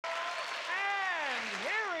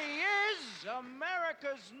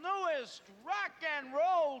America's newest rock and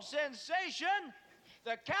roll sensation,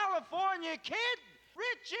 the California Kid,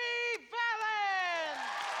 Richie Valens!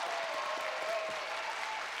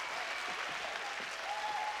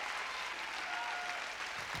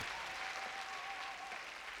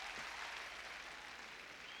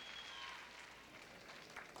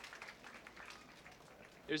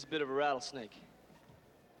 Here's a bit of a rattlesnake.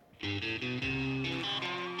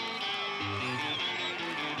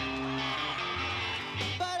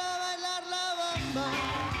 Para bailar la bamba,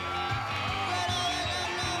 para bailar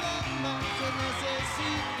la bamba, se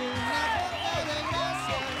necesita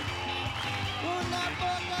una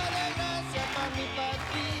poca de gracia para mi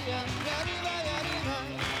patria. Y arriba, y arriba,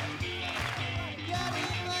 y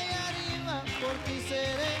arriba, y arriba, por ti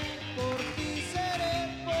seré, por ti seré,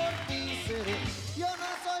 por ti seré. Yo no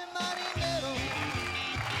soy marinero,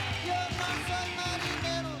 yo no soy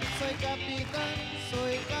marinero, soy capitán,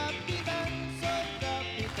 soy capitán.